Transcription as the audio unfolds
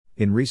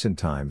In recent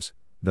times,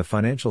 the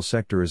financial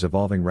sector is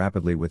evolving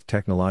rapidly with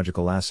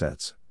technological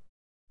assets.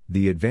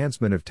 The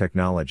advancement of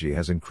technology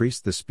has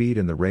increased the speed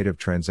and the rate of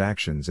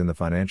transactions in the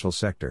financial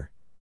sector.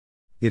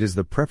 It is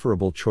the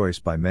preferable choice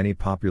by many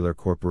popular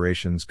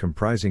corporations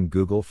comprising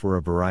Google for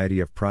a variety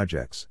of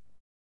projects.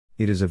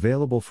 It is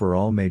available for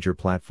all major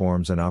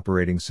platforms and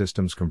operating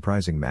systems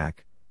comprising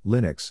Mac,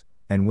 Linux,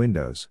 and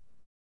Windows.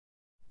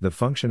 The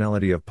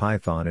functionality of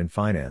Python in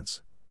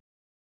finance.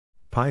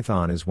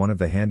 Python is one of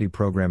the handy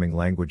programming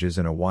languages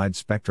in a wide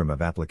spectrum of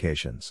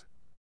applications.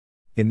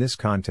 In this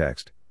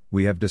context,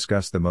 we have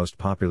discussed the most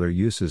popular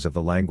uses of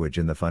the language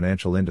in the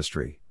financial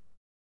industry.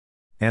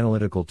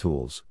 Analytical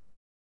tools.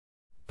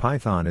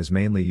 Python is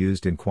mainly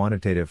used in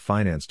quantitative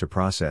finance to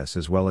process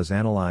as well as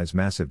analyze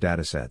massive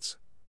datasets.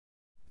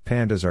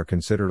 Pandas are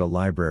considered a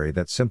library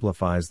that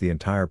simplifies the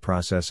entire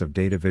process of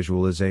data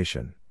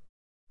visualization.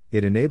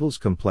 It enables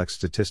complex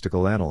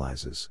statistical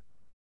analyses.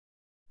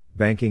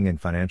 Banking and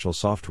financial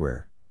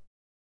software.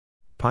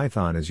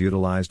 Python is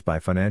utilized by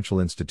financial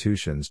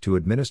institutions to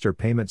administer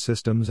payment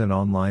systems and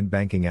online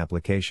banking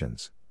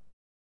applications.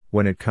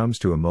 When it comes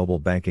to a mobile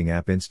banking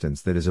app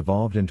instance that is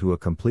evolved into a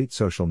complete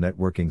social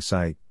networking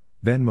site,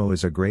 Venmo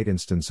is a great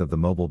instance of the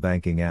mobile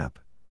banking app.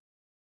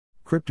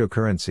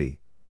 Cryptocurrency.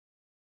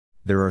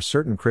 There are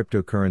certain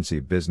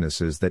cryptocurrency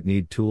businesses that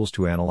need tools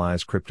to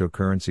analyze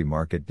cryptocurrency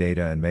market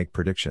data and make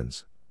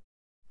predictions.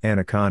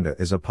 Anaconda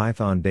is a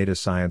Python data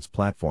science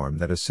platform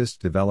that assists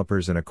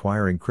developers in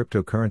acquiring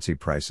cryptocurrency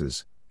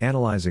prices,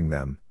 analyzing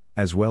them,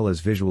 as well as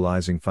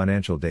visualizing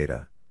financial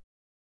data.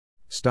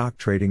 Stock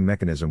trading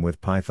mechanism with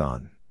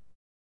Python.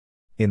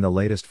 In the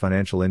latest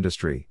financial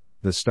industry,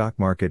 the stock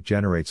market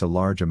generates a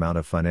large amount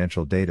of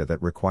financial data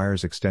that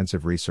requires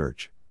extensive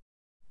research.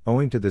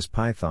 Owing to this,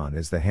 Python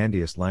is the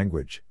handiest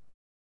language.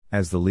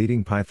 As the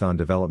leading Python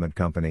development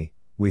company,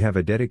 we have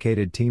a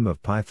dedicated team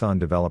of Python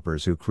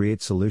developers who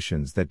create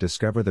solutions that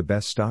discover the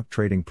best stock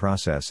trading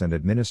process and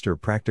administer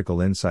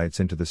practical insights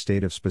into the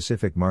state of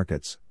specific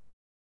markets.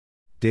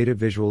 Data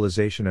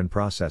visualization and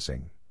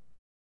processing.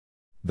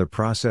 The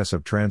process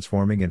of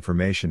transforming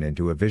information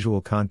into a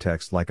visual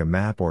context like a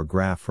map or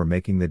graph for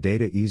making the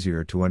data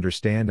easier to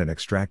understand and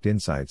extract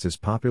insights is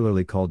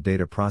popularly called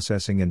data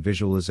processing and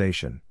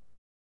visualization.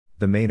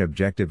 The main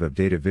objective of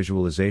data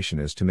visualization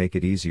is to make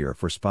it easier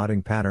for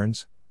spotting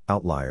patterns,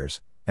 outliers,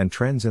 and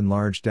trends in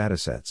large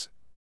datasets.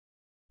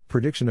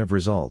 Prediction of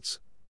results.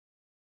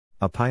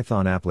 A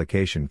Python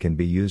application can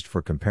be used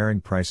for comparing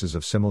prices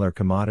of similar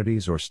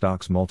commodities or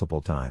stocks multiple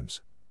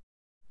times.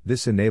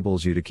 This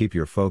enables you to keep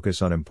your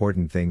focus on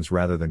important things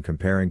rather than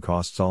comparing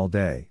costs all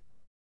day.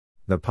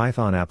 The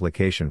Python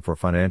application for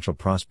financial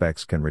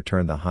prospects can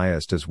return the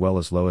highest as well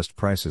as lowest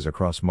prices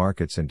across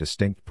markets in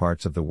distinct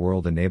parts of the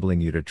world,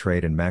 enabling you to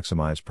trade and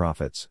maximize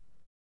profits.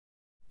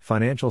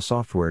 Financial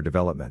software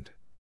development.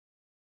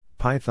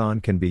 Python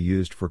can be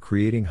used for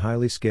creating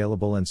highly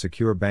scalable and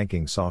secure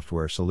banking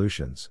software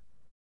solutions.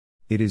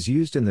 It is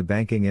used in the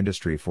banking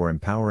industry for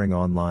empowering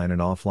online and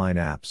offline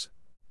apps.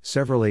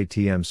 Several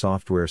ATM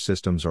software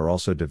systems are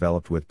also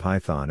developed with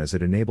Python as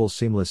it enables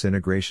seamless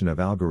integration of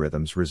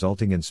algorithms,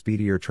 resulting in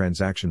speedier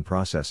transaction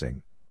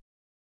processing.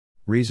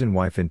 Reason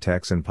why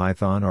fintechs and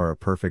Python are a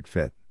perfect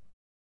fit.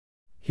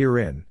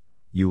 Herein,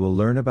 you will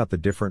learn about the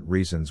different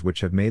reasons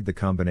which have made the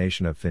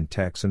combination of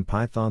fintechs and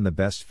Python the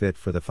best fit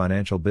for the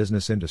financial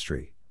business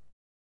industry.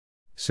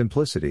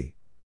 Simplicity.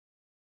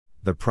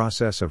 The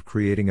process of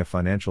creating a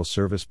financial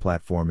service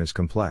platform is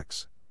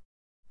complex.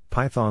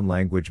 Python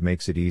language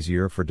makes it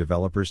easier for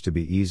developers to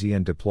be easy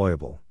and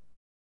deployable.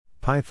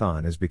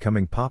 Python is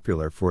becoming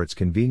popular for its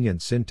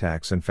convenient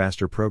syntax and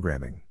faster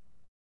programming.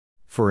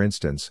 For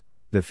instance,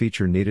 the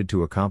feature needed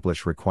to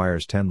accomplish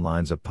requires 10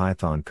 lines of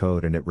Python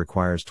code and it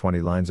requires 20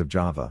 lines of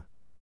Java.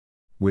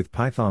 With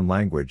Python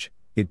language,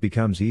 it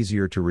becomes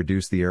easier to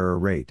reduce the error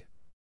rate.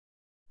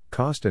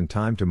 Cost and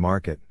time to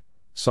market.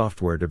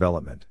 Software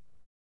development.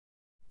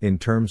 In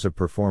terms of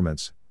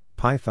performance,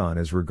 Python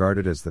is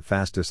regarded as the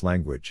fastest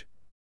language.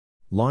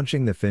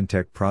 Launching the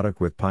fintech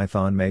product with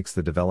Python makes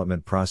the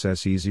development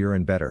process easier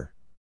and better.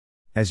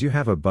 As you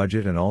have a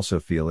budget and also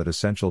feel it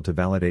essential to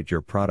validate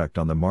your product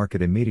on the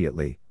market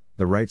immediately,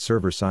 the right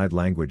server-side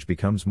language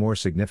becomes more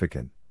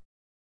significant.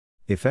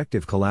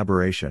 Effective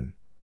collaboration.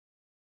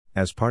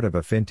 As part of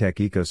a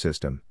fintech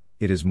ecosystem,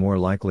 it is more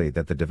likely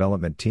that the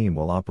development team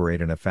will operate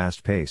in a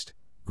fast-paced,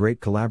 great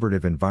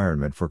collaborative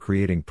environment for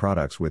creating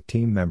products with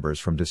team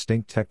members from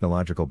distinct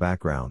technological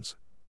backgrounds.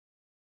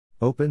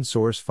 Open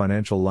source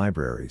financial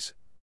libraries.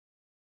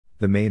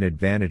 The main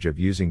advantage of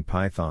using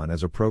Python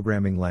as a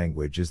programming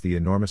language is the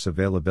enormous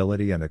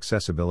availability and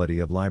accessibility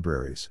of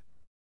libraries.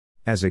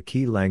 As a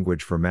key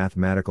language for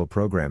mathematical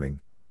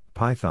programming,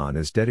 Python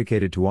is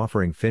dedicated to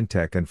offering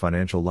fintech and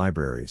financial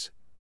libraries.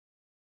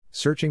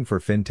 Searching for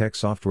fintech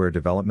software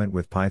development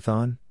with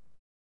Python?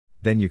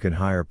 Then you can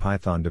hire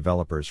Python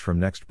developers from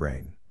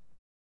NextBrain.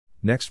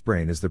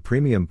 NextBrain is the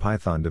premium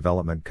Python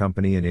development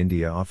company in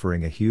India,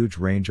 offering a huge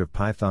range of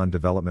Python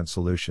development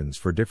solutions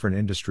for different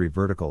industry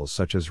verticals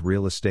such as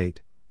real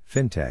estate,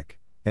 fintech,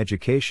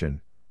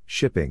 education,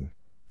 shipping,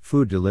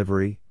 food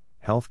delivery,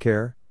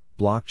 healthcare,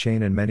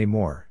 blockchain, and many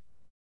more.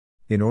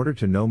 In order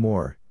to know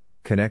more,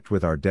 connect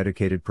with our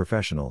dedicated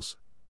professionals.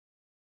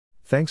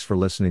 Thanks for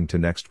listening to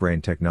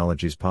NextBrain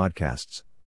Technologies podcasts.